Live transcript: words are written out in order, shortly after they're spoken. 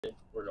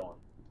We're going.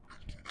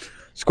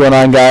 What's going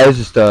on, guys?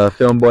 Just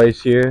Film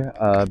Boys here,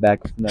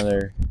 back with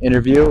another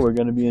interview. We're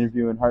going to be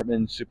interviewing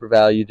Hartman Super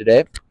Value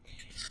today,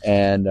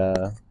 and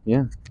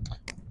yeah,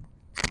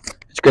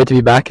 It's great to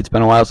be back. It's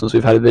been a while since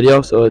we've had a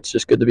video, so it's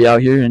just good to be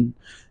out here and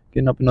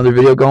getting up another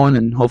video going,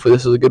 and hopefully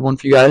this is a good one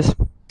for you guys.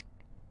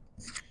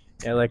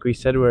 Yeah, like we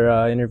said,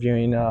 we're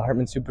interviewing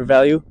Hartman Super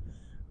Value.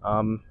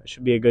 It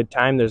should be a good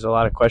time. There's a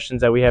lot of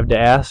questions that we have to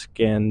ask,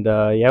 and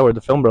yeah, we're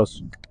the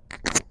Filmbros.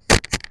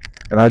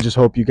 And I just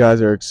hope you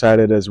guys are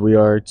excited as we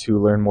are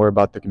to learn more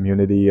about the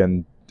community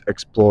and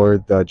explore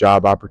the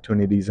job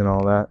opportunities and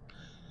all that.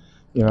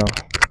 You know.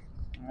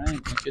 All right,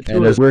 let's get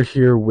And as we're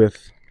here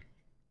with,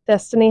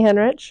 Destiny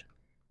Henrich.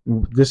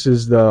 this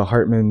is the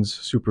Hartman's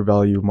Super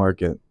Value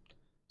Market.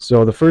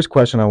 So the first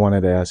question I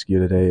wanted to ask you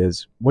today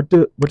is, what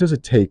does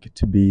it take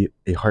to be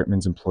a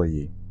Hartman's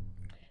employee?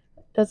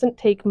 Doesn't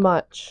take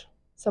much.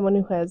 Someone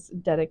who has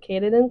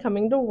dedicated and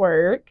coming to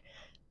work,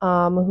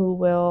 who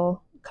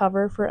will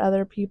cover for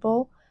other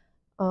people,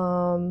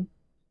 who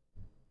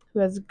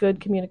has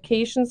good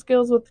communication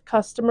skills with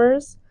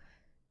customers,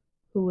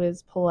 who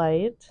is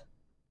polite.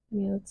 I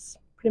mean, that's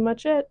pretty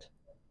much it.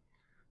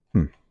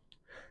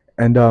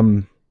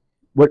 And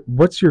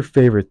what's your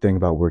favorite thing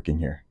about working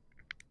here?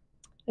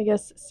 I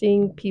guess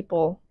seeing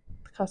people,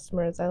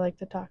 customers. I like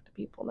to talk to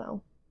people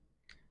now.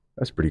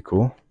 That's pretty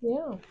cool.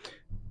 Yeah.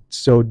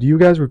 So do you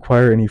guys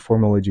require any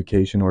formal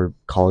education or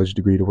college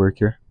degree to work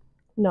here?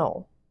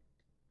 No.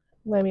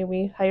 I mean,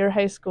 we hire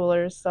high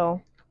schoolers,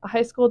 so a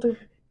high school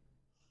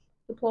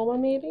diploma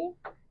maybe.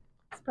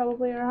 It's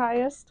probably our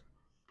highest.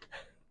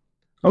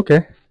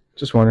 Okay,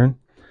 just wondering.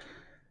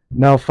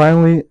 Now,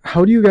 finally,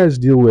 how do you guys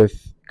deal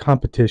with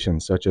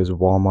competition such as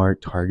Walmart,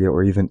 Target,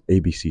 or even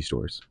ABC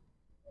stores?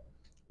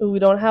 We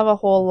don't have a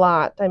whole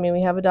lot. I mean,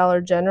 we have a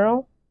Dollar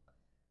General,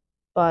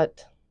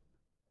 but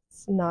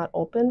it's not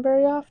open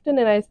very often.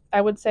 And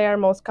I would say our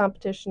most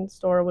competition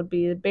store would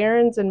be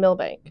Barron's and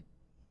Millbank,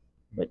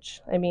 which,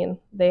 I mean,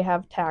 they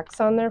have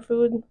tax on their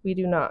food. We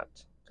do not,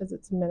 because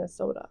it's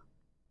Minnesota.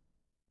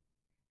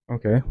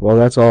 Okay, well,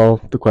 that's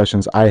all the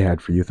questions I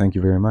had for you. Thank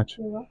you very much.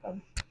 You're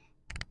welcome.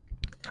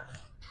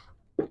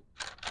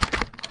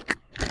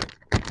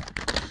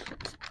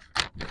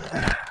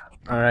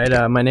 All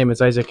right, my name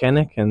is Isaac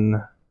Hennick,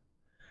 and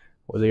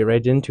we'll get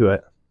right into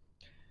it.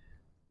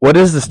 What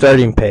is the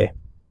starting pay?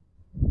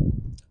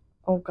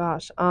 Oh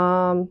gosh.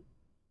 I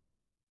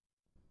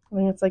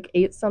think it's like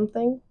 8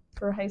 something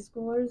for high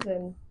schoolers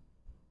and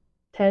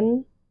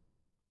 10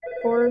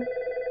 for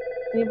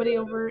anybody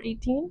over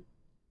 18.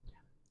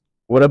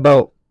 What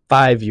about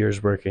 5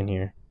 years working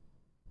here?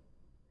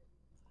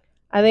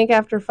 I think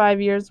after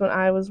 5 years when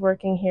I was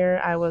working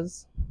here, I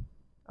was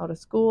out of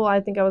school.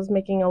 I think I was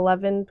making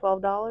 $11,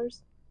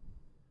 $12.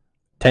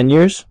 10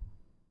 years?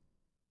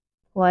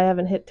 Well, I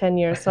haven't hit 10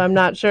 years, so I'm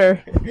not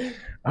sure.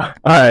 All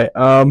right.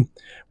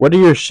 What are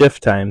your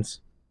shift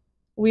times?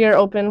 We are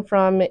open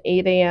from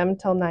 8 a.m.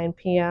 till 9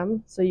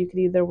 p.m. So you could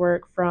either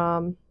work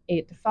from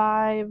 8 to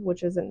 5,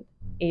 which is an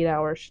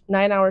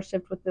 9-hour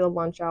shift with the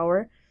lunch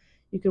hour.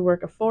 You could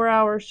work a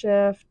 4-hour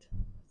shift,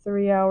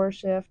 3-hour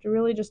shift. It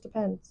really just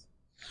depends.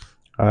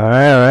 All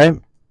right.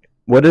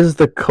 What is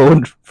the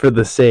code for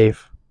the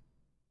safe?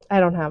 I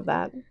don't have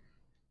that.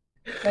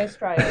 Nice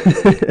try.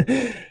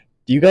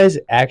 Do you guys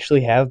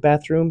actually have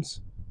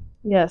bathrooms?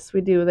 Yes,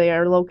 we do. They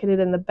are located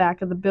in the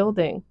back of the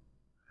building.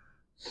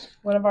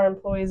 One of our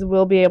employees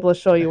will be able to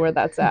show you where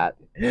that's at.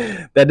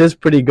 That is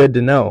pretty good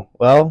to know.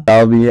 Well,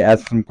 I'll be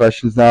asking some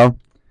questions now.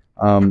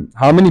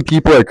 How many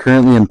people are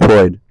currently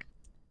employed?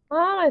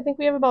 I think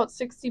we have about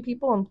 60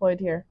 people employed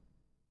here.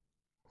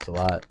 That's a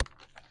lot.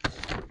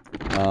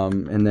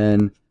 And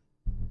then,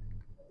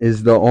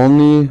 is the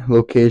only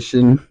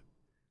location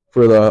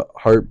for the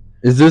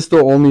Is this the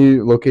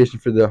only location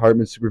for the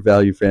Hartman Super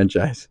Value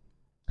franchise?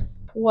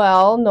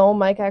 Well, no,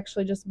 Mike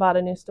actually just bought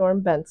a new store in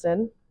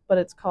Benson, but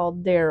it's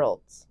called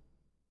Daryl's.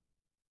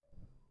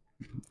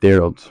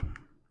 Daryl's.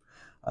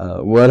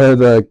 What are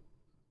the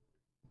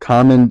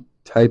common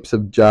types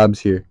of jobs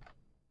here?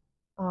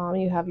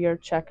 You have your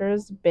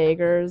checkers,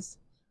 baggers,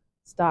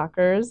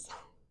 stockers,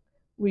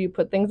 where you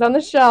put things on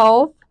the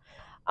shelf.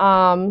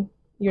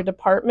 Your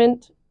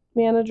department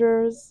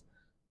managers.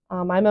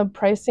 I'm a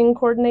pricing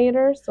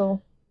coordinator,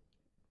 so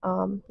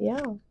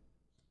yeah.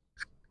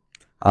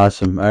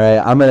 Awesome. All right,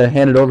 I'm going to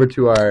hand it over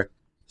to our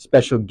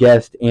special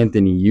guest,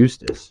 Anthony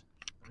Eustace.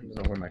 I don't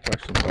know where my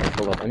questions are.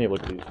 Hold up, I need to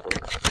look at these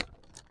books.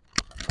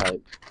 All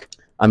right.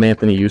 I'm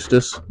Anthony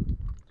Eustace.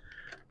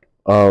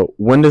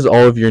 When does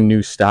all of your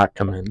new stock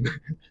come in?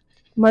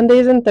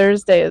 Mondays and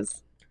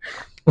Thursdays.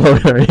 Well,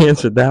 I already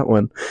answered that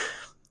one.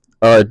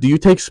 Do you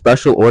take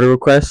special order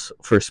requests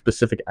for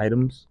specific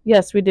items?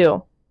 Yes, we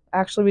do.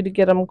 Actually, we do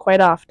get them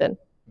quite often.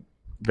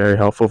 Very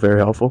helpful, very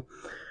helpful.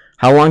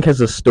 How long has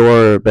the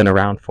store been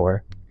around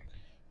for?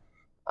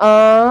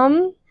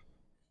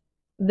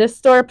 This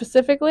store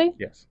specifically,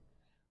 Yes.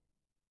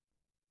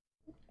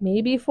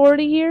 maybe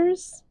 40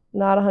 years.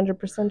 Not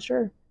 100%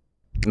 sure.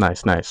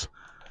 Nice, nice.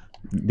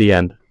 The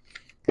end.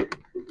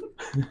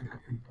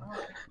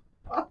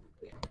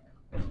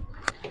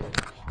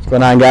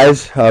 going on,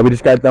 guys? We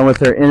just got done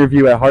with our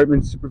interview at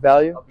Hartman Super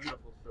Value. A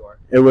beautiful store.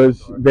 It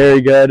was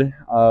very good.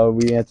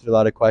 We answered a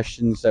lot of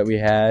questions that we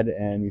had,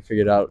 and we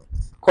figured out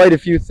quite a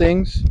few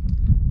things.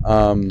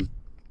 You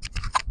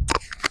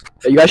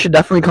guys should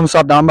definitely come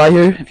stop down by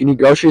here if you need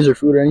groceries or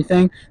food or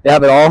anything. They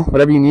have it all,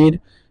 whatever you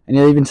need. And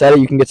they even said it,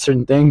 you can get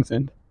certain things.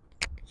 And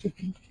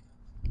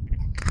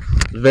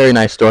Very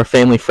nice store,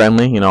 family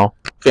friendly, you know,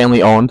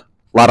 family owned.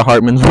 A lot of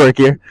Hartmans work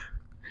here.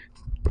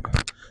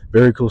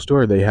 Very cool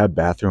store. They have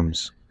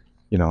bathrooms,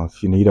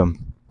 if you need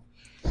them.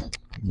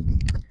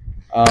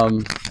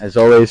 As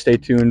always, stay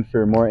tuned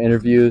for more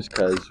interviews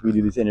because we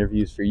do these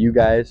interviews for you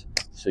guys,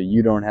 so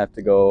you don't have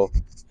to go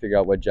figure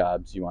out what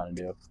jobs you want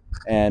to do.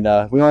 And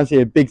we want to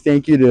say a big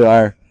thank you to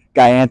our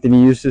guy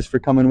Anthony Eustace for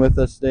coming with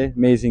us today.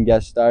 Amazing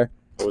guest star.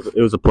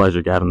 It was a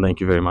pleasure, Gavin. Thank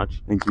you very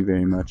much. Thank you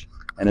very much.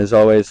 And as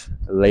always,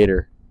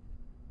 later.